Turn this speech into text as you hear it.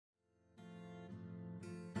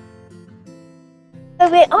So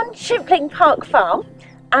we're on Shimpling Park Farm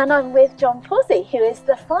and I'm with John Pawsey, who is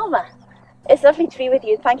the farmer. It's lovely to be with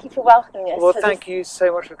you. Thank you for welcoming us. Well, thank you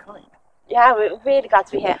so much for coming. Yeah, we're really glad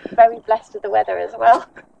to be here. Very blessed with the weather as well.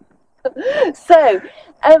 So,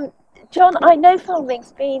 John, I know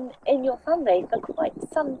farming's been in your family for quite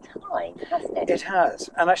some time, hasn't it? It has,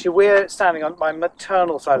 and actually we're standing on my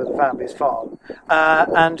maternal side of the family's farm,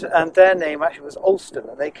 and their name actually was Alston,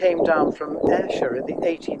 and they came down from Ayrshire in the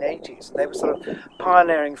 1880s, and they were sort of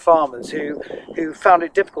pioneering farmers who found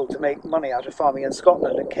it difficult to make money out of farming in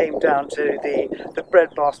Scotland and came down to the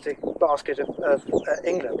bread basket of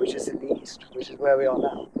England, which is in the east, which is where we are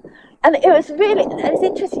now. And it's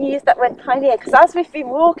interesting you use that word pioneer, because as we've been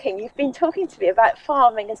walking, you've been talking to me about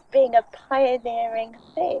farming as being a pioneering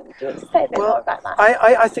thing. Do you want to say a bit more about that?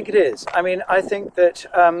 I think it is. I mean, I think that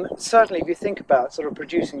certainly if you think about sort of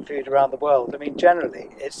producing food around the world, I mean, generally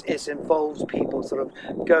it involves people sort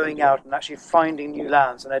of going out and actually finding new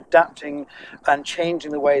lands and adapting and changing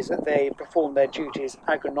the ways that they perform their duties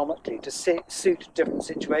agronomically to suit different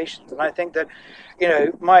situations. And I think that, you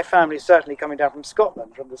know, my family, certainly coming down from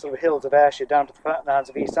Scotland, from the sort of hills of Ayrshire down to the flatlands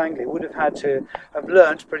of East Anglia, would have had to have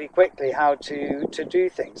learnt pretty quickly how to do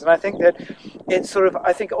things. And I think that it's sort of,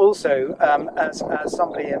 I think also as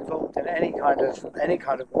somebody involved in any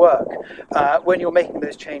kind of work, when you're making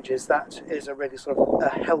those changes, that is a really sort of a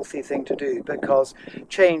healthy thing to do, because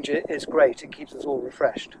change is great. It keeps us all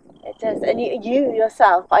refreshed. It does. And you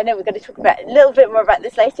yourself, I know we're going to talk about a little bit more about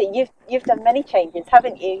this later. You've done many changes,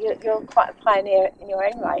 haven't you? You're quite a pioneer in your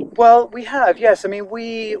own right. Well, we have, yes. I mean,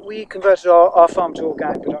 we converted our farm to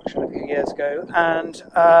organic production a few years ago, and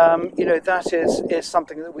you know, that is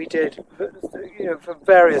something that we did, you know, for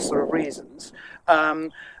various sort of reasons.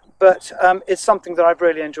 But it's something that I've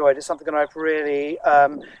really enjoyed. It's something that I've really,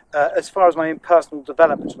 as far as my own personal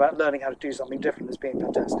development about learning how to do something different, has been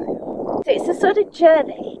fantastic. So it's a sort of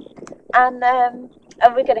journey, and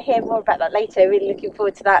we're going to hear more about that later. Really looking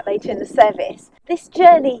forward to that later in the service. This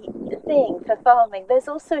journey thing for farming, there's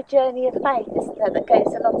also a journey of faith, isn't there, that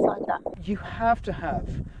goes alongside that? You have to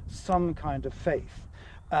have some kind of faith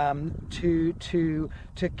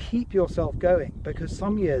to keep yourself going, because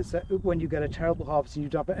some years when you get a terrible harvest and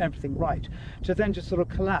you've done everything right, to then just sort of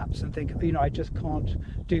collapse and think, you know, I just can't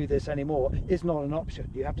do this anymore, is not an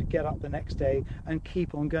option. You have to get up the next day and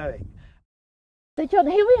keep on going. So John,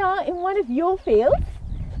 here we are in one of your fields,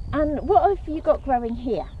 and what have you got growing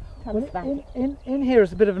here? Tell us about it. In here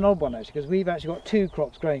is a bit of an odd one actually, because we've actually got two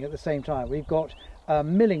crops growing at the same time. We've got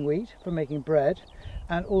milling wheat for making bread,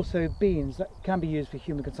 and also beans that can be used for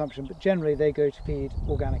human consumption, but generally they go to feed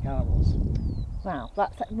organic animals. Wow,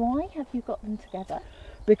 why have you got them together?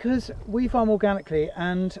 Because we farm organically,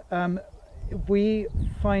 and we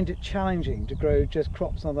find it challenging to grow just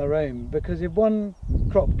crops on their own, because if one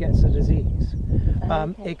crop gets a disease,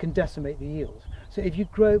 it can decimate the yield. So if you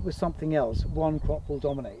grow it with something else, one crop will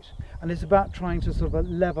dominate. And it's about trying to sort of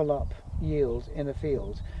level up yield in a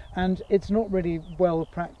field. And it's not really well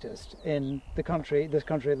practiced in this country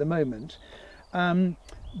at the moment.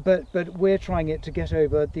 But we're trying it to get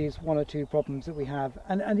over these one or two problems that we have.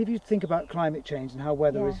 And if you think about climate change and how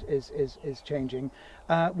weather is changing,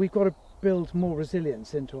 we've got to build more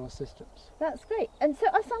resilience into our systems. That's great. And so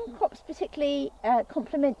are some crops particularly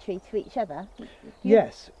complementary to each other?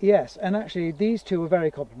 Yes, and actually these two are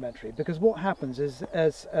very complementary, because what happens is,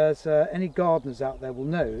 as any gardeners out there will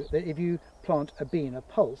know, that if you plant a bean, a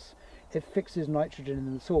pulse, it fixes nitrogen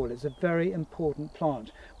in the soil. It's a very important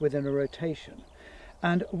plant within a rotation.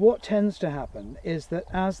 And what tends to happen is that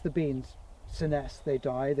as the beans senesce, they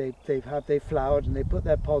die, they've flowered and they put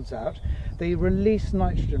their pods out, they release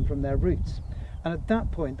nitrogen from their roots, and at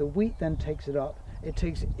that point the wheat then takes it up, it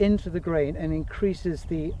takes it into the grain and increases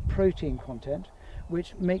the protein content,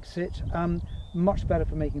 which makes it much better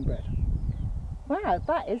for making bread. Wow,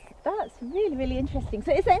 that's really, really interesting.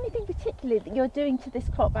 So is there anything particular that you're doing to this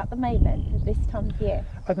crop at the moment, at this time of year?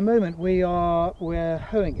 At the moment we're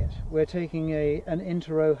hoeing it. We're taking an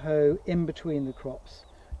inter-row hoe in between the crops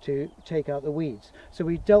to take out the weeds. So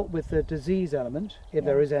we dealt with the disease element, if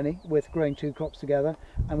there is any, with growing two crops together,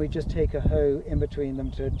 and we just take a hoe in between them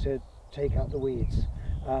to take out the weeds.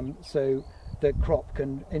 So the crop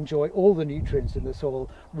can enjoy all the nutrients in the soil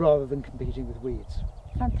rather than competing with weeds.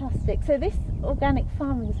 Fantastic. So this organic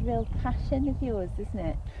farming is a real passion of yours, isn't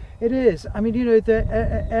it? It is. I mean, you know,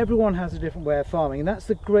 everyone has a different way of farming, and that's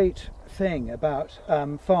the great thing about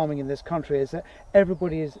farming in this country, is that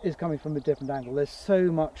everybody is coming from a different angle. There's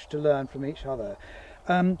so much to learn from each other.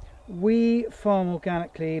 We farm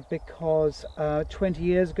organically because 20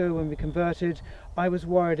 years ago when we converted, I was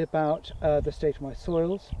worried about the state of my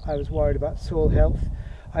soils. I was worried about soil health.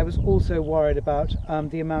 I was also worried about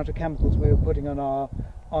the amount of chemicals we were putting on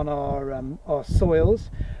our soils.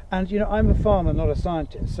 And you know, I'm a farmer, not a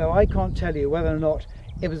scientist, so I can't tell you whether or not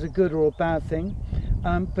it was a good or a bad thing.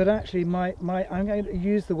 But actually, I'm going to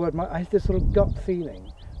use the word, I had this sort of gut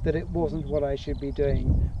feeling that it wasn't what I should be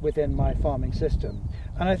doing within my farming system.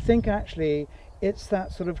 And I think actually it's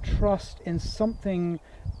that sort of trust in something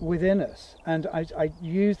within us. And I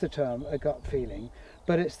use the term a gut feeling,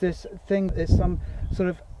 but it's this thing, it's some sort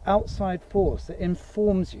of outside force that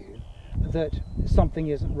informs you that something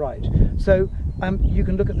isn't right. So you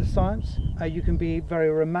can look at the science, you can be very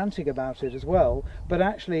romantic about it as well, but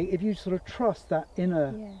actually if you sort of trust that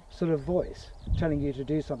inner sort of voice telling you to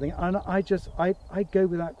do something, and I go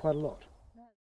with that quite a lot.